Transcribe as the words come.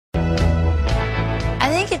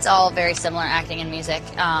think it's all very similar, acting and music.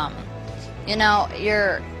 You know,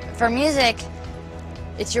 for music,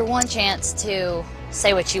 it's your one chance to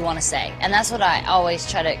say what you want to say, and that's what I always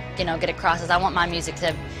try to, get across. Is I want my music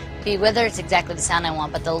to be, whether it's exactly the sound I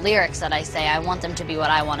want, but the lyrics that I say, I want them to be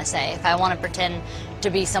what I want to say. If I want to pretend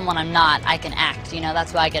to be someone I'm not, I can act.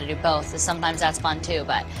 That's why I got to do both. Sometimes that's fun too,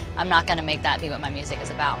 but I'm not going to make that be what my music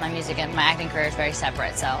is about. My music and my acting career is very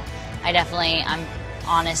separate, so I'm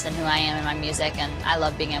honest in who I am in my music, and I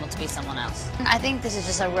love being able to be someone else. I think this is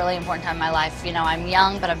just a really important time in my life. I'm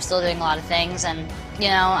young, but I'm still doing a lot of things, and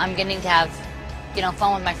I'm getting to have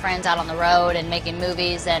fun with my friends out on the road and making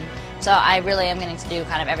movies, and so I really am getting to do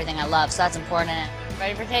kind of everything I love, so that's important in it.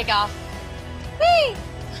 Ready for takeoff? Whee!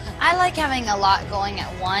 I like having a lot going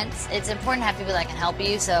at once. It's important to have people that can help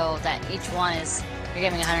you so that each one you're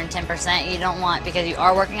giving 110%. You don't want, because you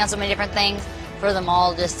are working on so many different things, for them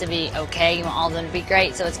all just to be okay. You want all of them to be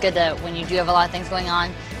great, so it's good to, when you do have a lot of things going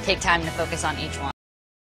on, take time to focus on each one.